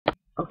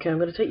Okay, I'm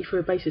going to take you through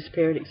a basis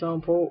period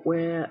example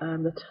where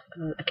the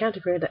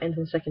accounting period that ends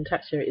in the second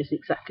tax year is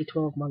exactly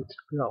 12 months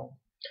long.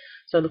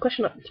 So the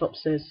question up the top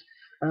says,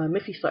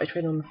 if you started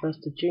trading on the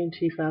 1st of June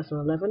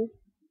 2011,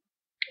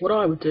 what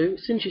I would do,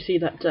 as soon as you see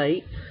that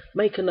date,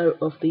 make a note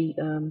of the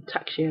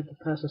tax year the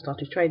person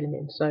started trading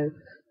in. So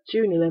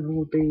June 11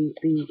 would be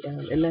the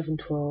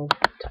 11/12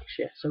 tax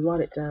year. So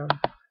write it down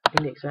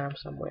in the exam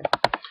somewhere.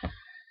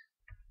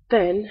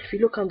 Then, if you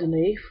look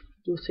underneath,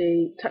 you'll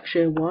see tax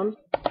year 1.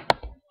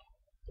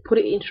 Put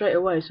it in straight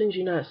away. As soon as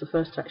you know it's the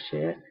first tax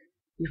year,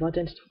 you've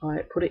identified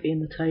it, put it in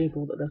the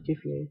table that they'll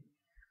give you.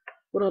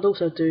 What I'd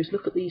also do is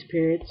look at these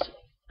periods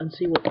and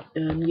see what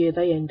year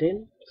they end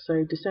in.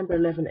 So December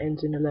 11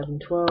 ends in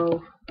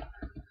 11/12,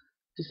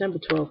 December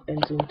 12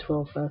 ends in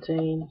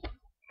 12/13,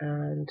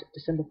 and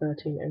December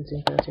 13 ends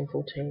in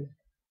 13/14.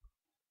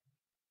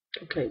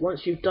 Okay,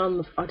 once you've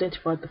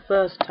identified the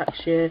first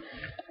tax year,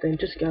 then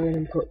just go in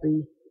and put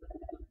the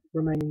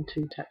remaining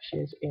 2 tax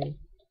years in.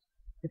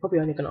 They're probably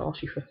only going to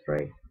ask you for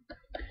 3.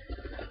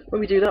 When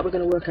we do that, we're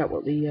going to work out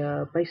what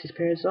the basis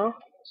periods are.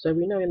 So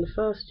we know in the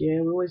first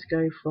year we always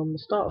go from the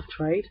start of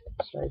trade,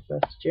 so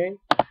 1st of June,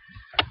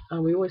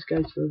 and we always go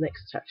to the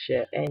next tax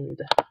year end,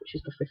 which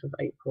is the 5th of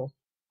April.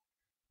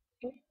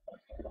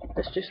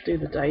 Let's just do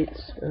the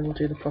dates and we'll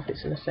do the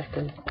profits in a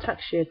second.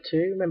 Tax year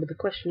 2, remember the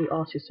question you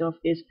ask yourself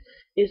is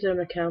there an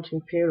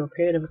accounting period or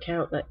period of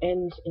account that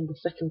ends in the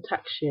second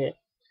tax year?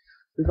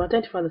 We've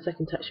identified the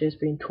second tax year as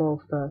being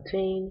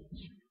 12/13.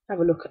 Have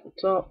a look at the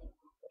top.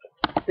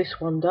 This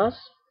one does,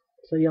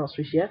 so the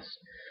answer is yes.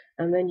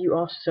 And then you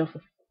ask yourself a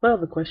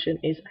further question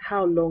is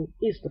how long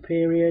is the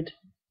period?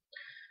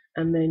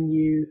 And then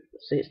you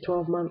say it's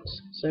 12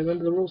 months. So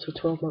remember the rules for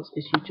 12 months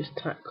is you just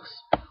tax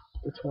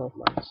the 12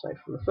 months. So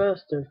from the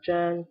 1st of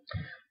Jan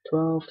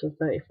 12 to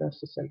 31st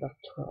December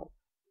 12.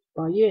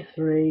 By year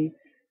 3,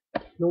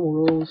 normal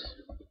rules,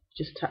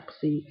 just tax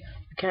the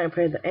accounting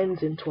period that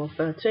ends in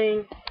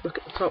 12/13. Look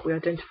at the top, we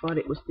identified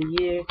it was the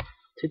year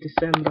to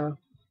December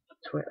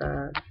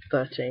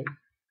 13.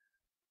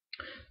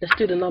 Let's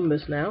do the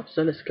numbers now.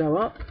 So let's go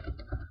up.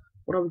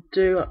 What I would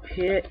do up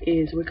here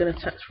is we're going to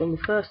tax from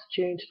the 1st of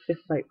June to the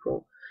 5th of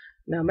April.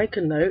 Now make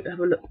a note, have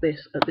a look at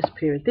this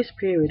period. This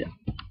period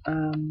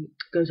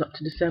goes up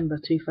to December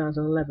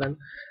 2011,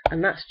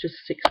 and that's just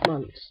 6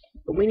 months.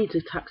 But we need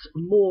to tax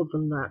more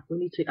than that. We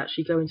need to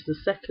actually go into the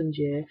second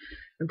year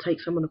and take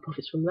some of the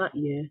profits from that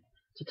year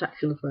to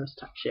tax in the first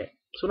tax year.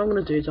 So what I'm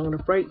going to do is I'm going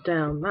to break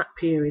down that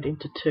period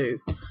into 2.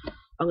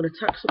 I'm going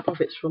to tax the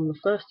profits from the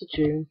 1st of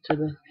June to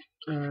the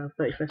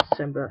 31st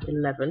December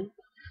 11.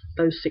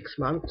 Those 6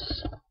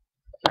 months,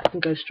 that can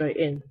go straight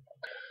in.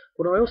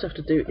 What I also have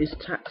to do is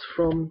tax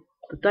from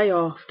the day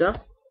after,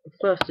 the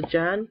 1st of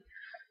Jan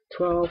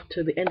 12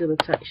 to the end of the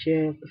tax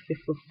year, the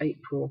 5th of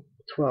April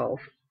 12.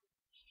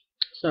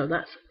 So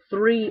that's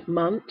 3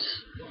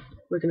 months.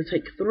 We're going to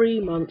take 3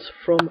 months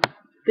from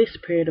this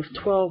period of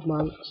 12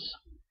 months,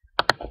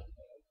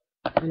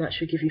 and that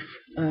should give you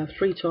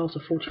 3 12s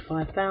of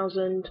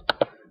 45,000,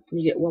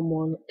 and you get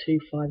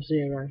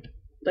 11250.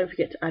 Don't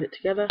forget to add it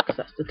together because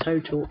that's the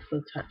total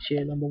for tax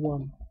year number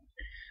 1.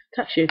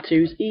 Tax year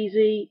 2 is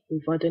easy.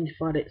 We've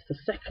identified it's the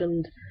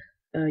second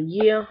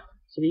year,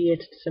 so the year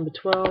to December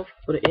 12,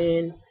 put it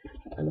in,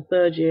 and the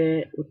third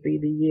year would be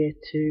the year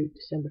to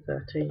December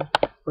 13,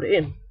 put it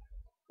in.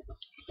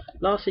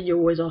 Last thing you're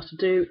always asked to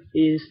do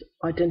is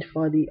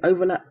identify the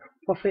overlap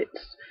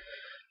profits.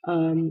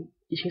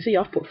 You can see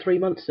I've put 3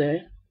 months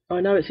there.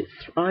 I know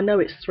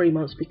it's 3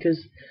 months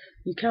because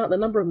you count the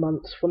number of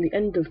months from the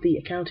end of the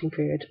accounting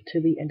period to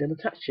the end of the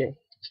tax year.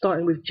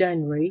 Starting with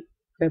January,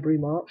 February,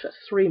 March, that's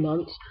 3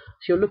 months.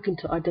 So you're looking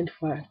to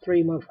identify a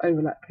 3-month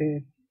overlap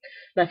period.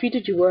 Now if you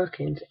did your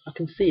workings, I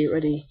can see it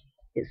already,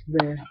 it's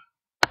there.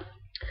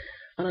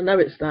 And I know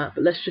it's that,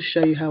 but let's just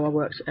show you how I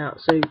worked it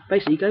out. So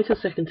basically you go to the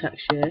second tax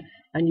year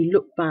and you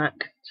look back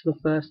to the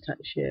first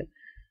tax year.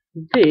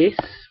 This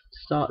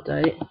start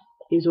date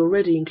is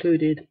already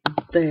included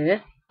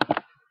there,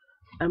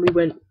 and we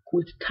went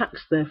with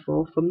tax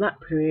therefore from that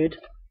period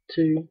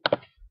to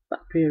that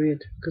period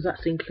because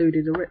that's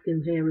included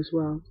in here as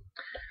well.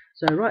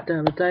 So write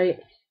down the date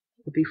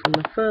would be from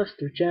the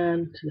 1st of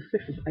Jan to the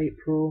 5th of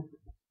April,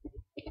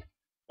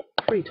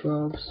 3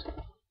 12s,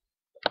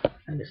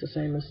 and it's the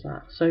same as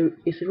that. So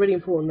it's really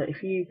important that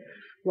if you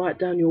write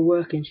down your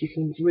workings, you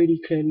can really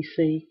clearly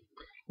see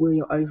where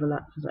your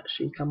overlap has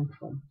actually come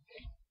from.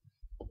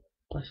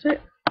 That's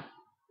it.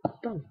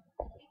 Done.